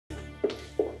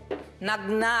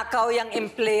Nagnakaw yung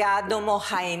empleyado mo,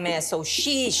 Jaime, so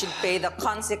she should pay the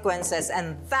consequences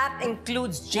and that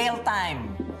includes jail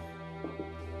time.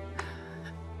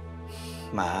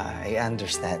 Ma, I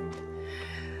understand.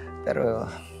 Pero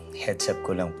heads up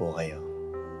ko lang po kayo.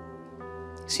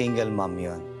 Single mom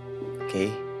yun,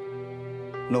 okay?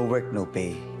 No work, no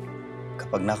pay.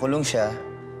 Kapag nakulong siya,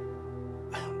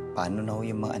 paano na ho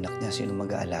yung mga anak niya? Sino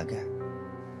mag-aalaga?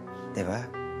 Diba?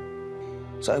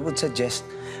 So I would suggest,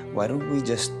 why don't we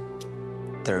just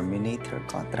terminate her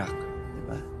contract?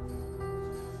 Diba?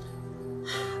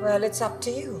 Well, it's up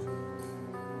to you.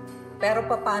 Pero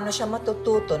paano siya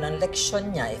matututo ng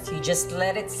leksyon niya if you just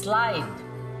let it slide?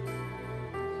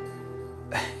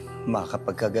 Ma,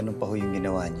 kapag ganun pa ho yung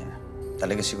ginawa niya,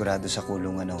 talaga sigurado sa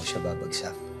kulungan na ho siya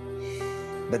babagsak.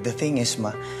 But the thing is, Ma,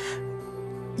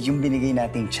 yung binigay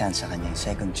nating chance sa kanya, yung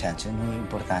second chance, yun yung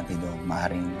importante doon.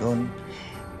 Maaaring doon,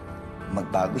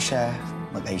 magbago siya,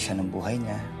 mag-ayos siya ng buhay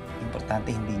niya. Importante,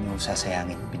 hindi niyo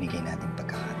sasayangin yung binigay nating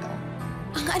pagkakataon.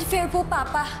 Ang unfair po,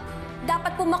 Papa.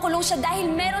 Dapat po makulong siya dahil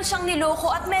meron siyang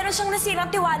niloko at meron siyang nasirang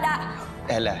tiwala.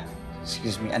 Ella,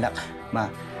 excuse me, anak. Ma,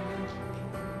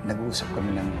 nag-uusap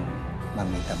kami ng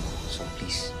mamita mo. So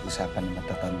please, usapan ng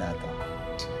matatanda to.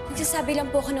 Nagsasabi lang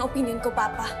po ako ng opinion ko,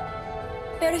 Papa.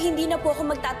 Pero hindi na po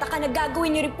ako magtataka na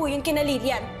gagawin niyo rin po yun kina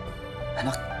Lilian.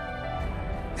 Anak,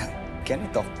 can I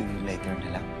talk to you later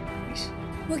na lang, please?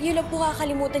 Huwag niyo lang po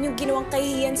kakalimutan yung ginawang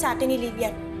kahihiyan sa atin ni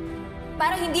Lilian.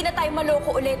 Para hindi na tayo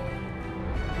maloko ulit.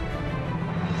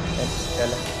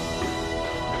 Ella.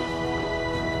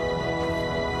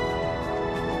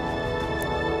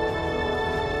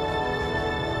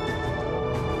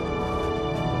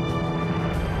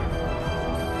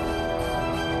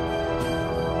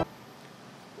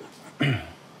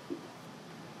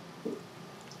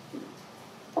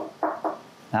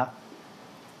 Nak?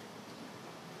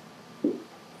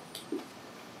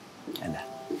 Ella.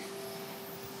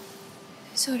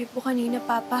 Sorry po kanina,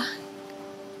 Papa.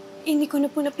 Hindi ko na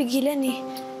po napigilan eh.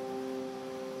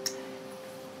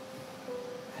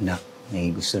 Anak,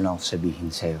 may gusto lang ako sabihin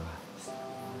sa'yo.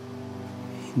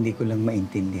 Hindi ko lang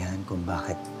maintindihan kung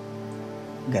bakit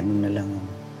ganun na lang ang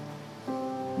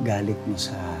galit mo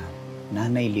sa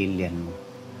nanay Lilian mo.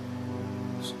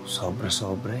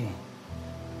 Sobra-sobra eh.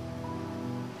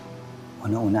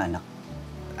 Una-una, anak,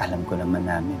 alam ko naman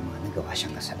namin mga nagawa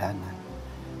siyang kasalanan.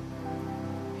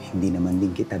 Hindi naman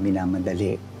din kita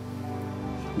minamadali.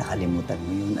 Nakalimutan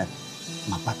mo yun at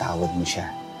mapatawad mo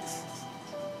siya.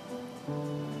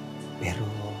 Pero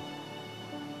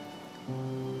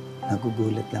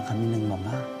nagugulat lang kami ng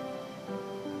mama.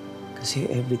 Kasi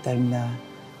every time na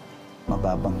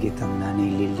mababanggit ang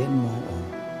nanay Lilian mo o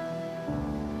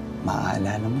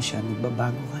maaalala mo siya,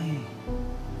 nagbabago ka eh.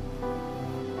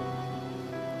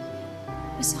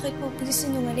 Masakit po po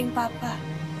sinungaling, Papa.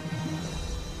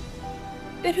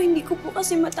 Pero hindi ko po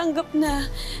kasi matanggap na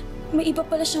may iba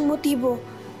pala siyang motibo.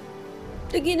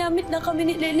 Ginamit na kami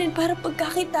ni Lilian para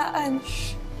pagkakitaan.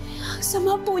 Ang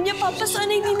sama po niya, Papa. Sana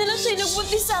hindi na lang siya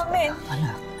nagbuntis sa amin.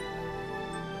 Anak.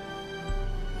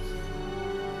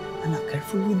 Anak,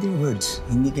 careful with your words.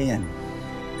 Hindi ka yan.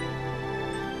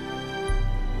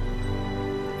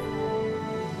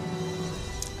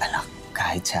 Anak,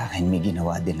 kahit sa akin may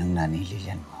ginawa din ng nanay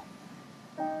Lilian mo.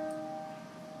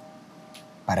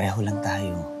 Pareho lang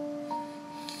tayo.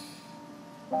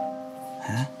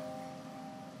 Ha?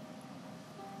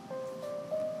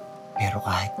 Pero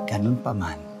kahit ganun pa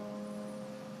man,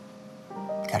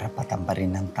 karapatan pa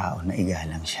rin ng tao na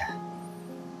igalang siya.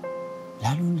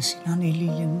 Lalo na si nanay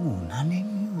Lilian mo. Nanay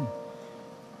mo yun.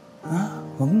 Ha?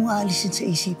 Huwag mo aalisin sa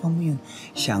isipan mo yun.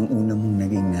 Siya ang una mong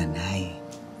naging nanay.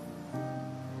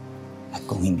 At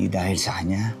kung hindi dahil sa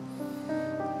kanya,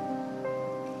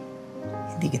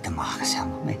 hindi kita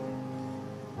makakasama, men.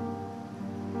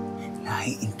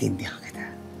 Naiintindihan kita.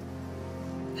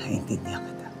 Naiintindihan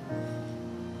kita.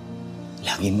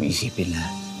 Lagi mo isipin na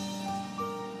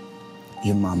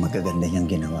yung mga magaganda niyang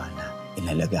ginawa na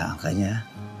inalagaan ka niya,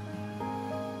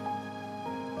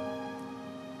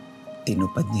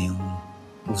 tinupad niya yung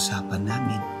usapan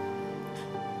namin.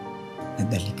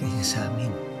 Nadali ka niya sa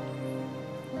amin.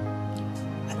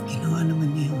 At ginawa naman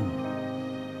niya yun.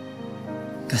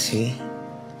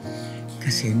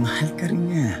 Kasi mahal ka rin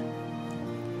niya.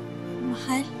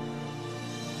 Mahal?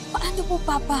 Paano po,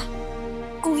 Papa?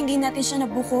 Kung hindi natin siya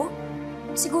nabuko,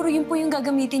 siguro yun po yung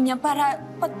gagamitin niya para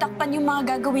pagtakpan yung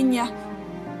mga gagawin niya.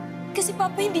 Kasi,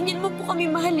 Papa, hindi niya naman po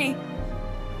kami mahal eh.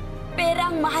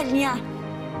 Pera ang mahal niya.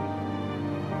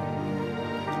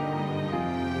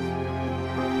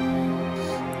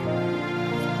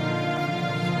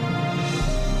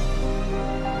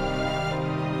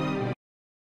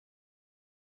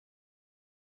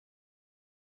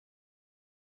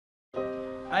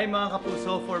 Hi mga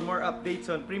kapuso, for more updates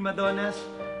on Prima Donnas,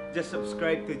 just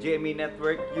subscribe to GMA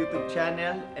Network YouTube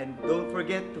channel and don't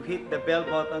forget to hit the bell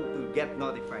button to get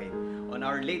notified on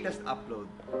our latest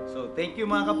upload. So thank you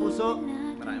mga kapuso.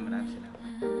 Maraming salamat.